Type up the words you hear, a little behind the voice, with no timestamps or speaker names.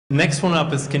Next one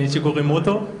up is Kenichi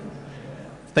Kurimoto.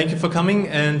 Thank you for coming,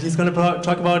 and he's going to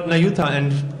talk about Nayuta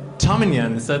and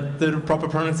ptarmigan. Is that the proper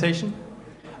pronunciation?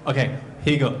 Okay,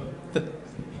 here you go.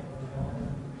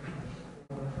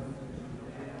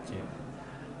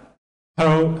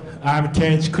 Hello, I'm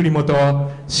Kenichi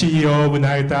Kurimoto, CEO of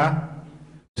Nayuta.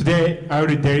 Today, I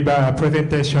will deliver a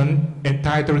presentation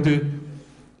entitled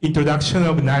Introduction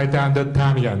of Nayuta and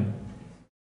ptarmigan.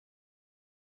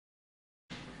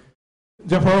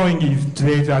 The following is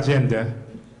today's agenda.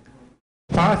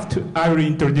 First, I will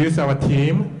introduce our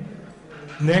team.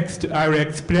 Next, I will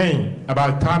explain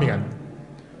about ptarmigan,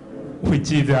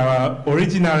 which is our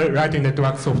original Lightning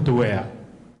Network software.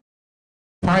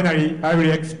 Finally, I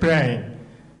will explain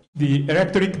the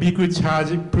electric vehicle charge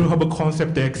proof of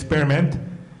concept experiment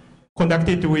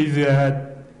conducted with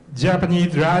a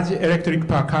Japanese large electric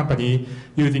power company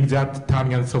using that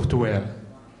ptarmigan software.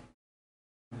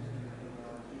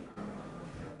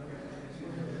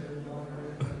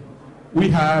 We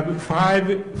have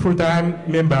 5 full-time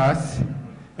members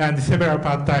and several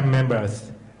part-time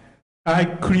members. I,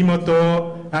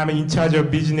 Kurimoto, am in charge of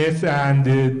business and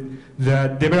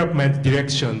the development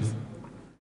directions.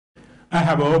 I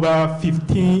have over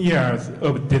 15 years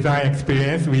of design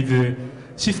experience with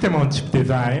system-on-chip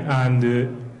design and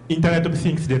Internet of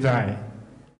Things design.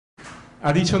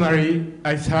 Additionally,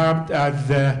 I served as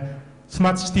the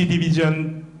Smart City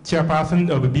Division chairperson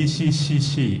of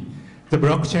BCCC, the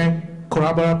Blockchain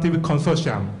Collaborative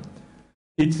Consortium.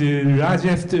 It's the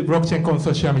largest blockchain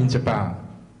consortium in Japan.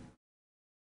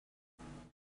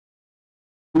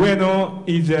 Ueno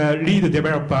is a lead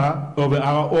developer of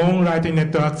our own Lightning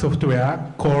Network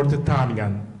software called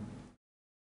ptarmigan.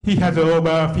 He has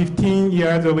over 15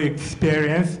 years of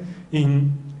experience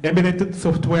in embedded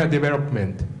software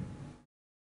development.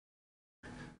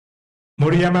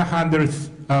 Moriyama handles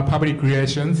public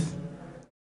relations.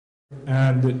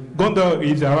 And Gondo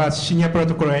is our senior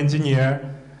protocol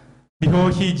engineer.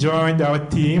 Before he joined our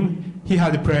team, he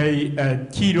had played a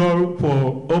key role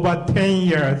for over 10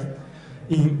 years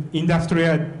in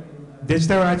industrial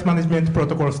digital rights management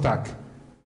protocol stack.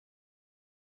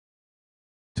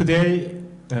 Today,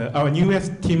 our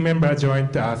newest team member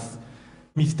joined us.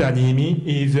 Mr. Nimi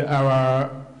is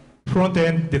our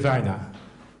front-end designer.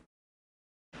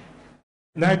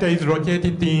 Nayuta is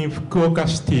located in Fukuoka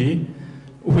City,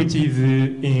 which is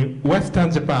in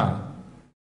Western Japan.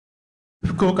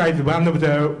 Fukuoka is one of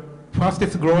the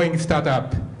fastest growing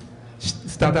startup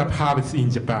hubs in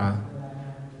Japan.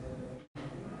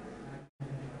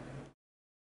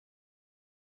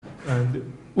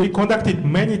 And we conducted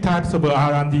many types of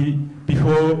R&D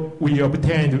before we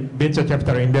obtained venture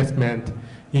capital investment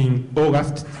in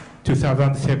August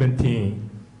 2017.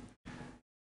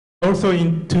 Also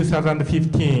in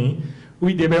 2015,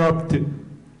 we developed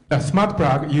a smart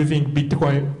plug using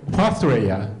Bitcoin first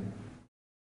layer.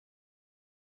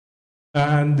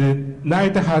 And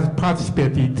Nayuta has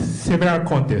participated in several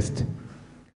contests.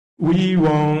 We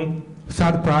won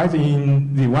third prize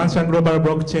in the Wanshan Global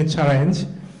Blockchain Challenge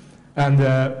and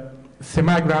the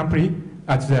Semi-Grand Prix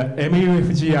at the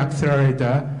MUFG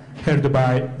Accelerator held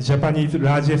by Japanese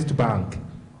largest bank.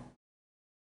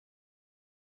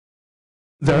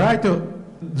 The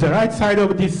right side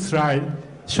of this slide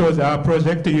shows our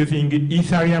project using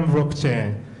Ethereum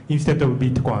blockchain instead of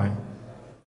Bitcoin.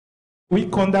 We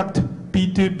conduct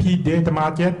P2P data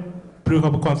market proof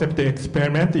of concept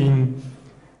experiment in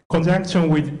conjunction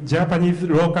with Japanese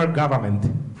local government.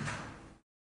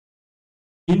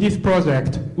 In this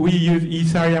project, we use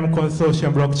Ethereum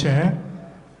consortium blockchain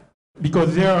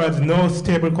because there was no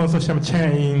stable consortium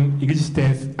chain in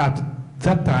existence at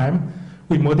that time.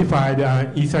 We modified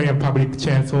an Ethereum public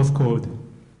chain source code.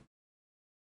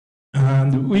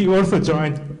 And we also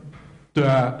joined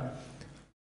the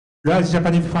large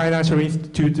Japanese financial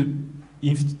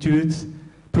institute's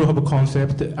proof of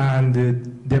concept and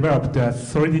developed a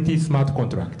Solidity smart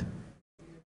contract.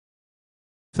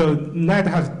 So Nayuta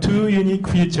has 2 unique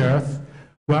features.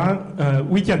 One,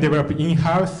 we can develop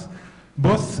in-house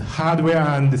both hardware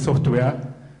and software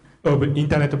of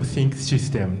Internet of Things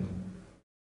system.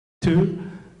 2,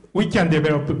 we can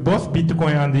develop both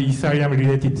Bitcoin and Ethereum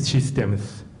related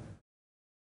systems.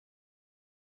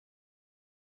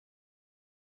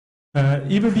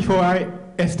 Even before I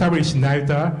established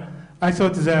Nayuta, I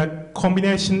thought the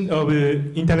combination of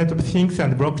Internet of Things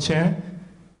and blockchain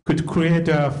could create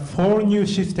a 4 new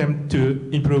system to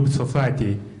improve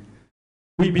society.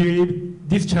 We believe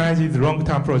this challenge is a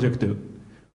long-term project.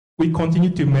 We continue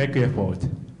to make effort.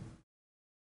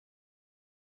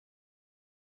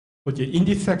 Okay, in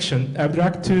this section, I would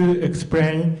like to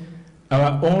explain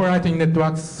our own Lightning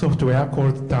Network software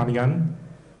called ptarmigan.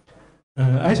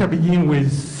 I shall begin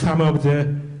with some of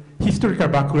the historical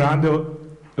background of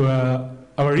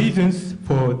our reasons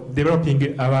for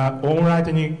developing our own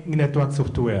Lightning Network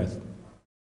software.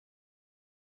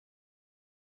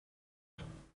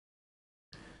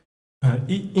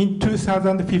 In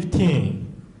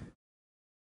 2015,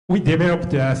 we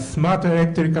developed a smart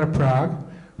electrical plug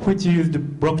which used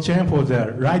blockchain for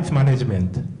the rights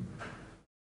management.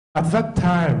 At that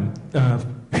time,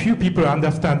 few people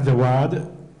understand the word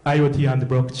IoT and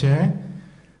blockchain.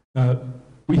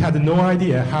 We had no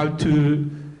idea how to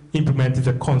implement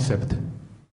the concept.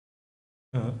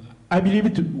 I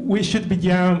believe we should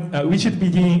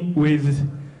begin with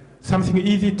something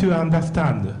easy to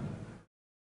understand.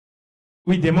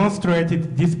 We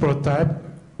demonstrated this prototype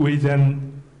with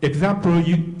an example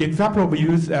of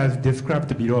use as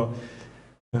described below.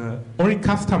 Only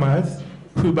customers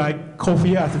who buy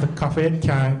coffee at the cafe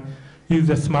can use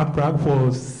the smart plug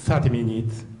for 30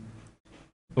 minutes.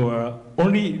 Or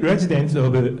only residents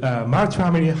of a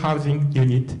multi-family housing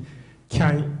unit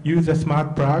can use a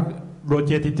smart plug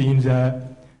located in the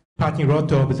parking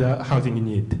lot of the housing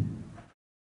unit.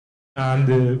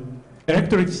 And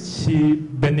electricity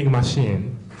vending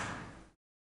machine.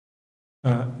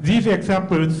 These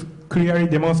examples clearly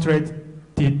demonstrated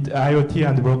IoT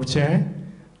and blockchain.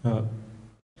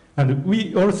 And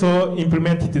we also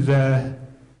implemented the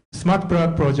smart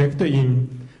plug project in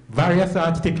various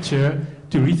architecture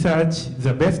to research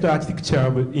the best architecture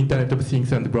of Internet of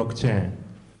Things and blockchain.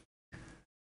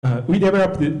 We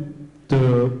developed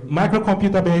the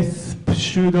microcomputer-based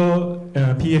pseudo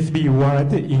PSB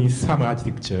wallet in some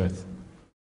architectures.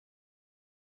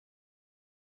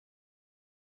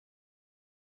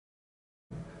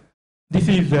 This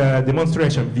is a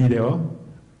demonstration video,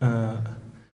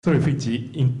 which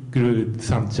includes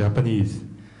some Japanese.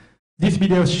 This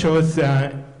video shows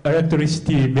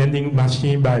electricity vending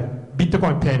machine by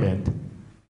Bitcoin payment.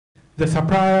 The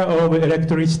supplier of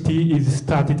electricity is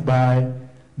started by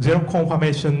zero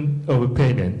confirmation of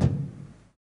payment.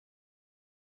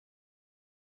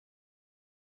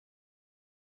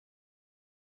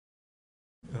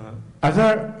 As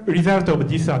a result of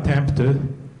this attempt,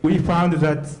 we found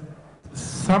that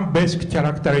some basic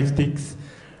characteristics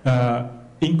are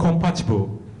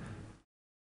incompatible.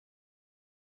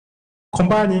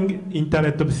 Combining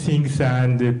Internet of Things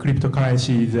and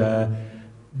cryptocurrency is a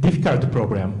difficult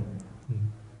problem.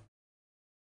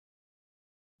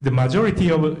 The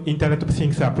majority of Internet of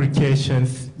Things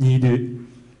applications need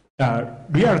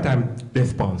real-time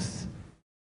response.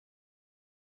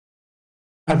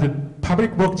 As a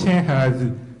public blockchain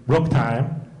has block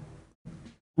time,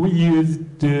 we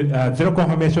used the zero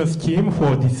confirmation scheme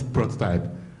for this prototype.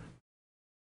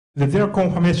 The zero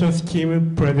confirmation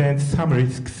scheme presents some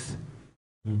risks.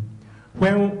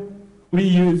 When we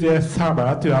use a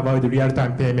server to avoid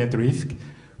real-time payment risk,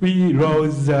 we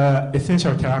lose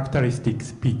essential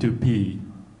characteristics P2P.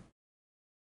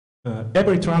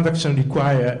 Every transaction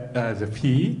requires a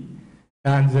fee,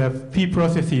 and the fee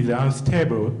process is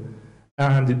unstable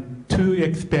and too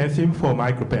expensive for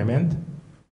micropayment.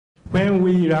 When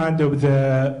we learned of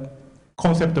the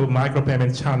concept of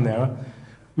micropayment channel,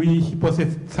 we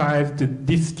hypothesized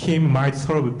this scheme might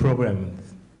solve problems.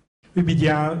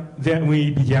 Then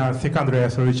we began second-layer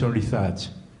solution research.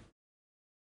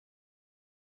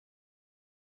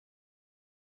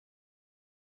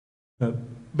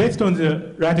 Based on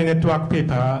the Lightning Network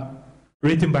paper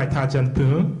written by Taj and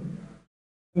Poon,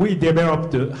 we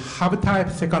developed a hub-type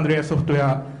second-layer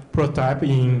software prototype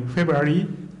in February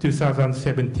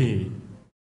 2017.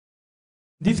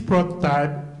 This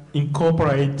prototype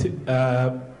incorporates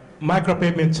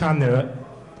micropayment channel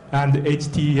and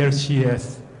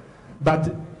HTLCS,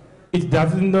 but it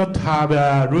does not have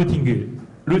a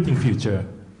routing feature.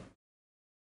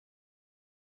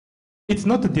 It's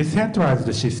not a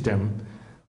decentralized system,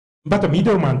 but a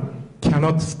middleman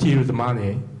cannot steal the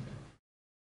money.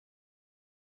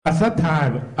 At that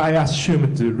time, I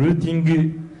assumed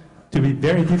routing to be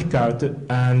very difficult,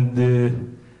 and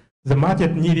the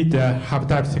market needed a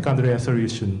hub-type second-layer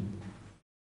solution.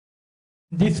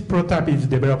 This prototype is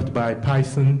developed by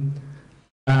Python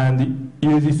and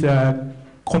uses a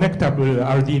connectable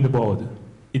Arduino board.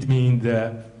 It means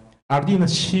Arduino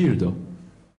Shield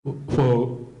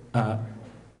for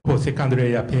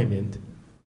second-layer payment.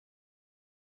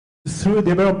 Through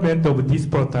development of this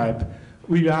prototype,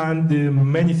 we learned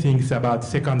many things about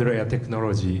second-layer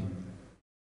technology.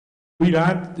 We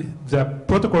learned the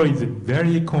protocol is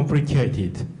very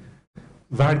complicated.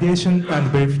 Validation and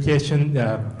verification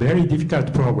are a very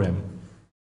difficult problem.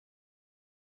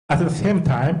 At the same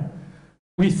time,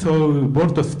 we saw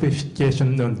Vault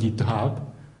specification on GitHub.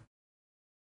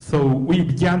 So we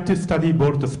began to study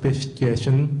Vault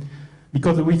specification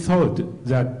because we thought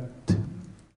that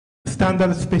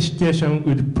standard specification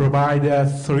would provide a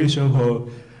solution for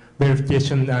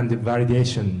verification and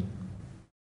validation.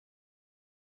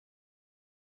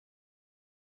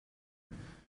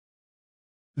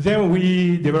 Then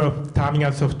we developed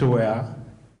terminal software,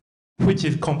 which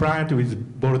is compliant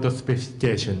with Vault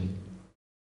specification.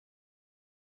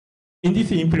 In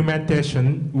this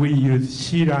implementation, we use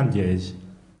C language.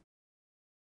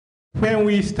 When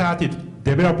we started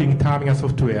developing terminal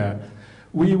software,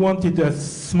 we wanted a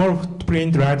small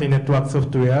footprint Lightning Network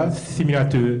software similar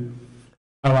to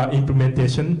our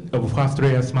implementation of first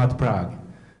layer smart plug.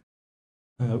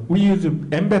 We use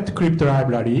Mbed crypto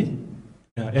library.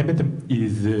 Mbed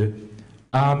is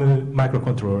ARM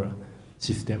microcontroller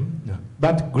system.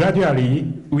 But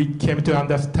gradually, we came to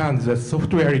understand that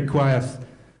software requires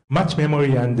much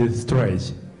memory and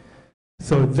storage.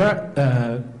 So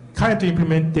the current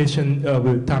implementation of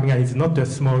terminal is not a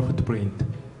small footprint.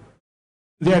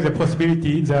 There is a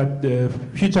possibility that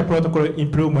future protocol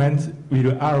improvements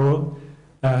will allow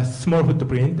a small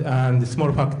footprint and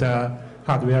small factor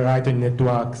hardware Lightning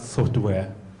Network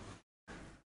software.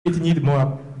 It needs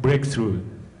more breakthrough.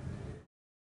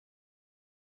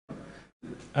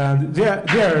 And there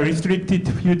are restricted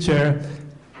features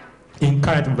in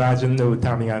current version of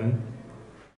terminal.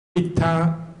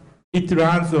 It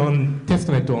runs on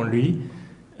testnet only,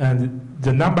 and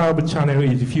the number of channels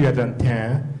is fewer than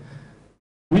 10.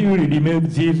 We will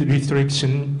remove these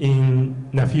restrictions in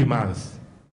a few months.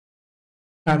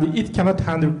 And it cannot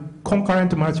handle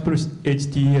concurrent multiple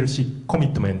HTLC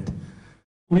commitment.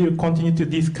 We will continue to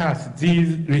discuss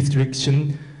these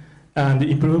restrictions and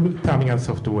improve terminal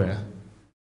software.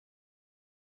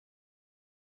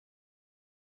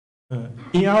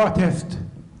 In our test,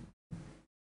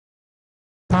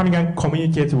 terminal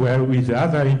communicates well with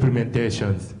other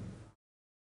implementations.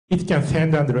 It can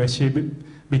send and receive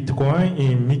Bitcoin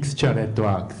in mixture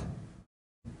networks.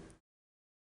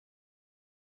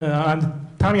 And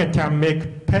terminal can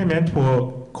make payment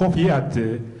for coffee at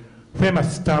the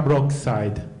famous Starbucks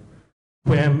site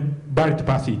when valid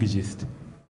path exists.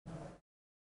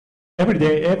 Every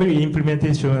day, every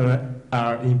implementation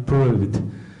are improved.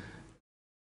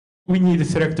 We need to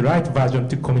select the right version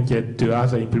to communicate to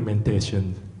other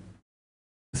implementations.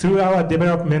 Through our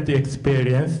development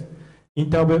experience,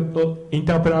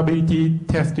 interoperability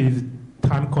test is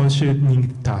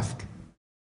time-consuming task.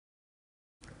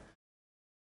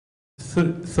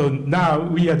 So now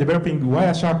we are developing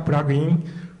Wireshark plugin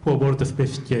for Vault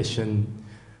specification.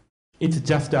 It's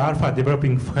just alpha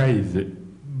developing phase,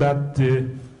 but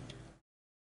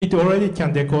it already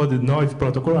can decode the noise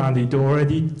protocol and it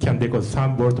already can decode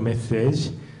some Vault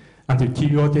message until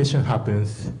key rotation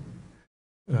happens.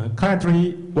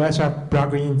 Currently, Wireshark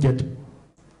plugin gets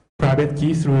private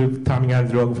key through terminal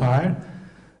log file.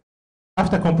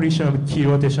 After completion of key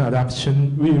rotation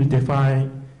adaptation, we will define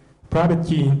private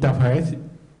key interface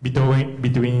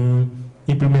between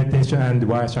implementation and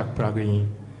Wireshark plugin.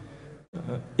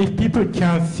 If people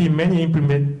can see many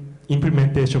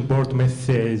implementation Vault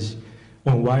message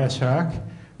on Wireshark,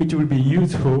 it will be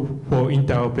useful for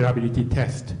interoperability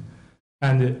test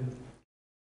and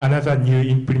another new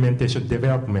implementation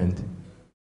development.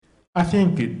 I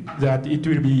think that it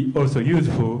will be also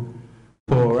useful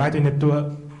for Lightning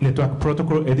Network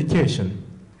protocol education.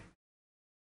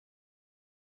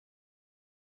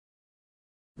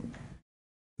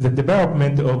 The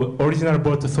development of original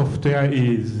Vault software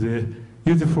is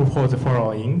useful for the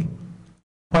following.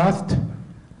 First,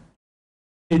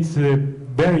 it's a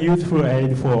very useful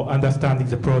aid for understanding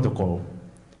the protocol.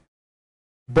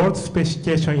 Vault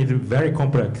specification is very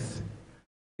complex.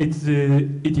 It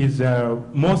is the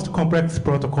most complex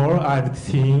protocol I've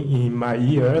seen in my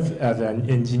years as an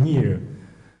engineer.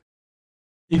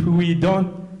 If we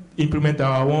don't implement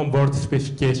our own Vault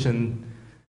specification,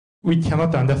 we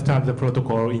cannot understand the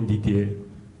protocol in detail.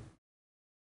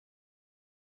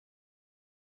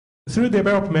 Through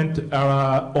development of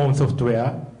our own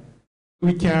software,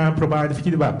 we can provide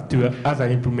feedback to other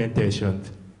implementations.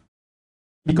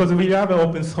 Because we love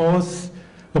open source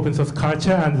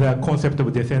culture and the concept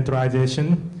of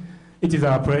decentralization, it is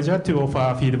our pleasure to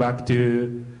offer feedback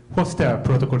to foster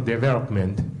protocol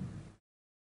development.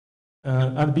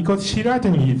 And because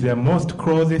C-Lightning is the most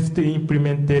closest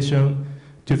implementation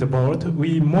to the Vault,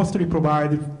 we mostly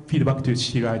provide feedback to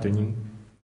C-Lightning.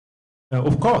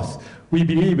 Of course, we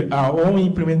believe our own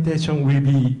implementation will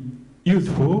be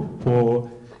useful for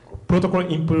protocol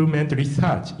improvement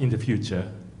research in the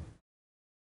future.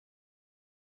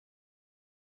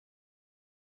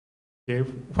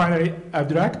 Okay. Finally, I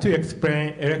would like to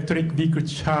explain electric vehicle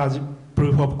charge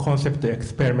proof of concept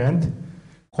experiment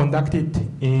conducted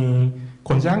in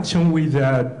conjunction with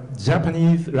a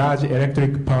Japanese large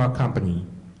electric power company.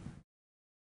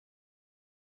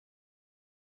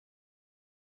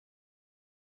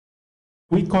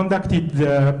 We conducted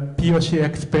the POC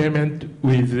experiment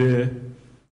with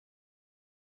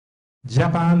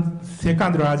Japan's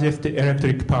second largest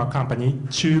electric power company,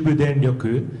 Chubu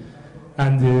Denryoku,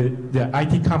 and the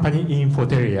IT company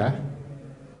Infoteria.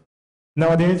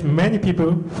 Nowadays, many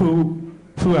people who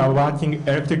are working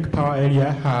electric power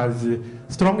area has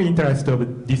strong interest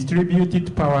of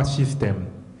distributed power system.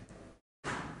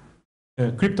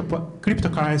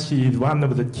 Cryptocurrency is one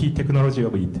of the key technology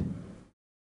of it.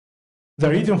 The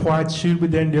reason why Chubu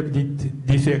Denryoku did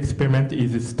this experiment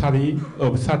is a study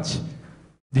of such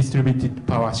distributed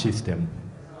power system.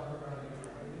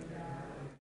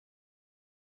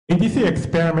 In this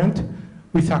experiment,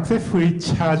 we successfully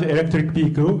charged electric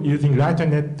vehicle using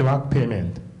Lightning Network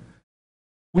payment.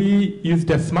 We used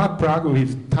a smart plug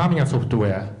with ptarmigan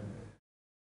software.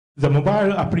 The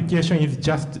mobile application is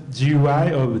just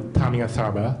GUI of ptarmigan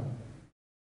server.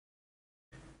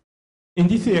 In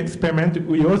this experiment,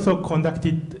 we also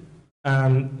conducted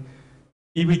an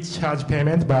EV charge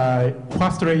payment by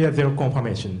first layer zero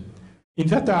confirmation. In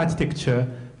that architecture,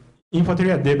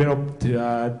 Infoteria developed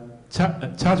a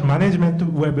charge management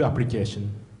web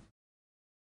application.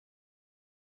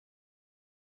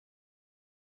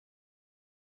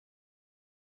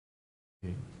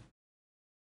 Okay.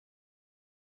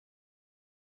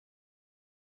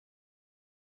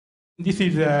 This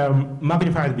is a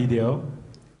magnified video.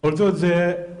 Although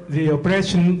the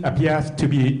operation appears to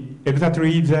be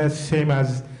exactly the same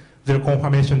as the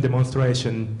confirmation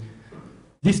demonstration,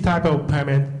 this type of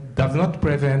payment does not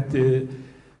present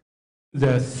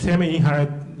the same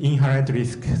inherent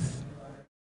risks.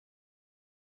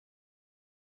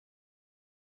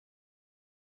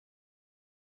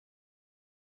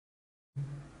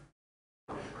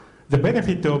 The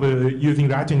benefit of using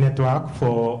Lightning Network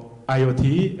for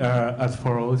IoT as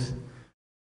follows.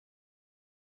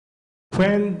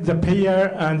 When the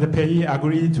payer and the payee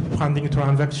agree to funding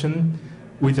transaction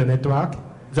with the network,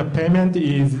 the payment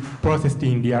is processed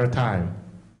in real time.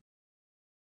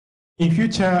 In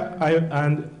future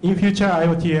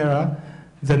IoT era,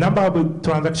 the number of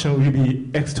transactions will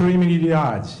be extremely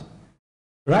large.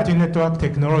 Lightning Network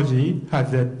technology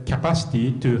has the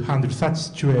capacity to handle such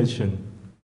situation.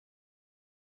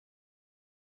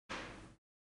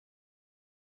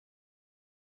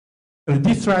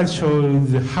 This slide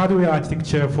shows the hardware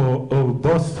architecture of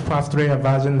both first layer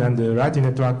version and the Lightning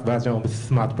Network version of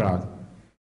Smart Plug.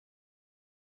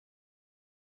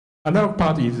 Another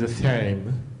part is the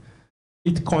same.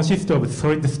 It consists of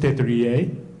solid state relay,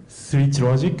 switch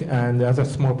logic, and other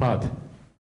small part.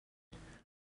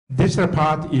 Digital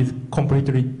part is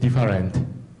completely different.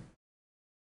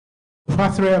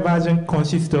 First layer version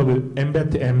consists of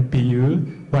embedded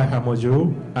MPU, Wi-Fi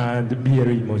module, and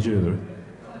BLE module.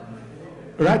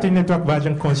 Lightning Network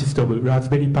version consists of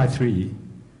Raspberry Pi 3.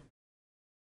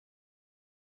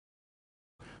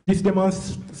 This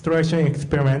demonstration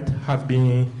experiment has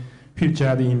been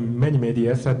featured in many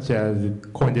media such as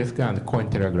CoinDesk and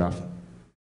Cointelegraph.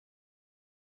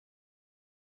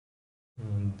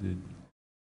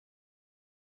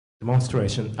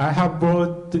 Demonstration. I have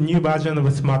brought the new version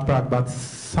of Smart Plug, but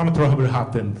some trouble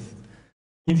happens.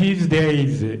 In these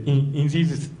days,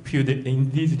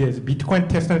 Bitcoin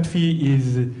testnet fee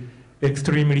is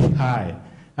extremely high,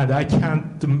 and I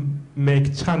can't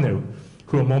make channel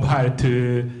from mobile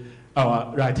to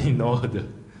our Lightning node.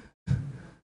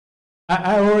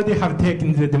 I already have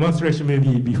taken the demonstration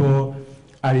movie before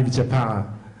I leave Japan.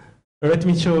 Let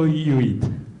me show you it.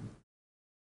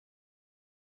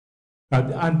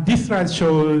 And this slide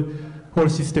shows whole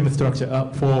system structure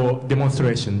for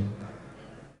demonstration.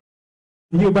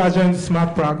 New version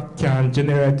Smart Plug can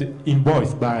generate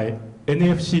invoice by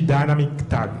NFC dynamic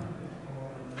tag.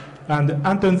 And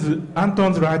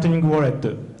Anton's Lightning wallet,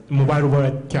 mobile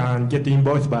wallet, can get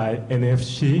invoice by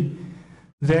NFC.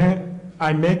 Then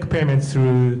I make payments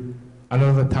through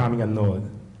another ptarmigan node.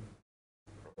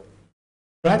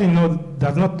 Lightning node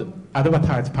does not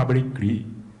advertise publicly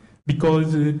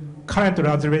because current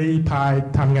Raspberry Pi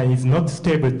ptarmigan is not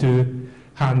stable to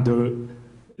handle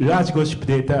large gossip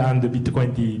data and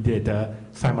Bitcoin data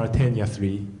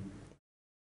simultaneously.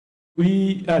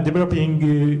 We are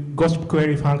developing gossip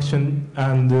query function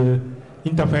and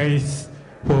interface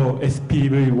for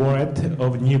SPV wallet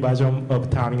of new version of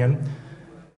ptarmigan.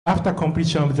 After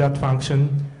completion of that function,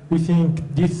 we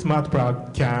think this smart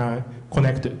plug can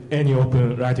connect any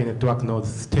open Lightning Network node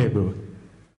stable.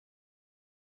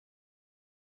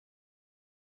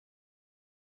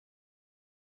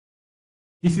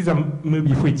 This is a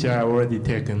movie which I already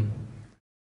taken.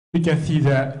 You can see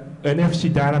the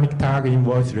NFC dynamic tag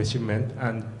invoice receivement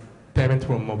and payment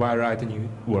from mobile Lightning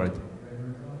world.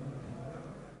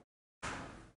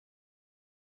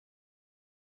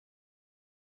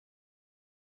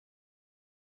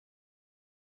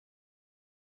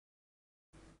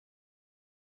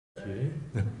 Okay.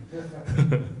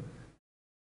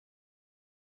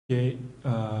 Okay.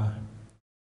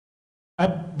 I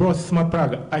brought smart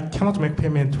plug. I cannot make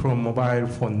payment from mobile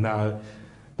phone now,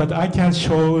 but I can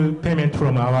show payment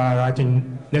from our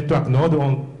Lightning Network node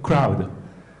on cloud.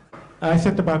 I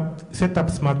set up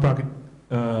smart plug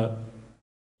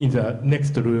in the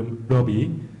next room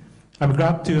lobby. I'm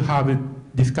glad to have a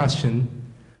discussion.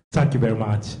 Thank you very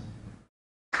much.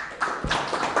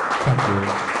 Thank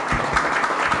you.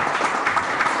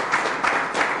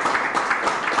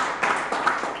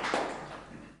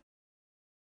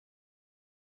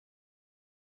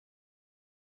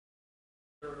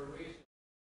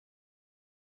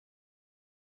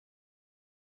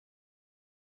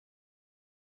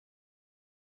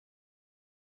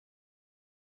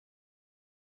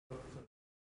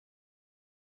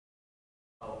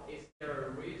 Is there a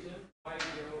reason why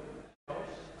you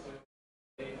chose to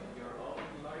make your own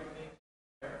Lightning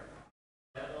there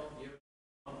instead of using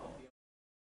one of the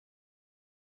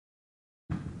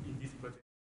In this project?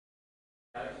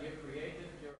 you created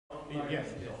your own Lightning Yes,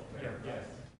 software. yes.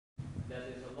 That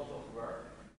is a lot of work.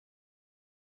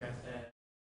 Yes. And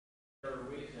is there a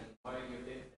reason why you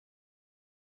did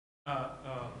that?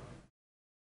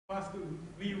 First,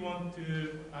 we want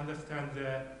to understand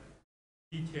the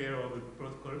detail of the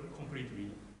protocol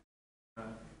completely.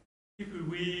 If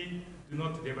we do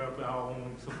not develop our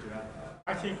own software,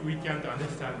 I think we can't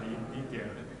understand the detail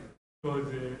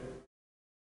because the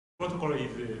protocol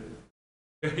is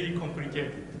very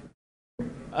complicated.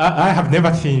 I have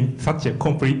never seen such a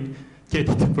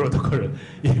complicated protocol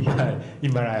in my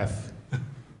life.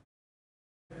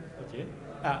 Okay.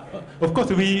 Of course,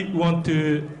 we want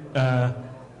to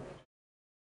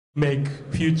make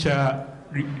future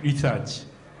research.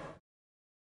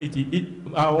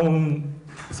 Our own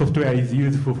software is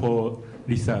useful for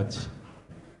research.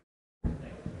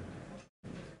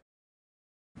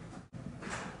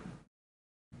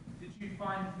 Did you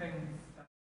find things that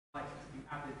like to be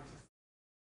added to?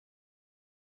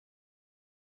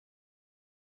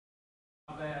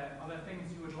 Are there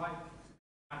things you would like to be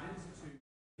added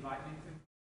to Lightning?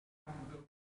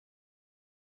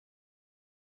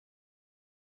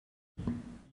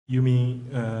 You mean?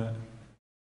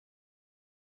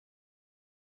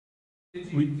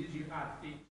 Did you add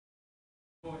features?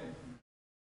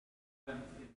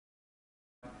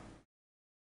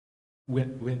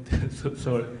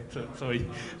 Sorry,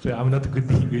 I'm not good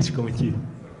in English committee.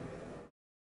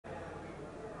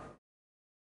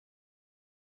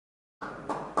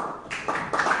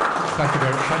 Thank you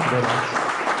very much.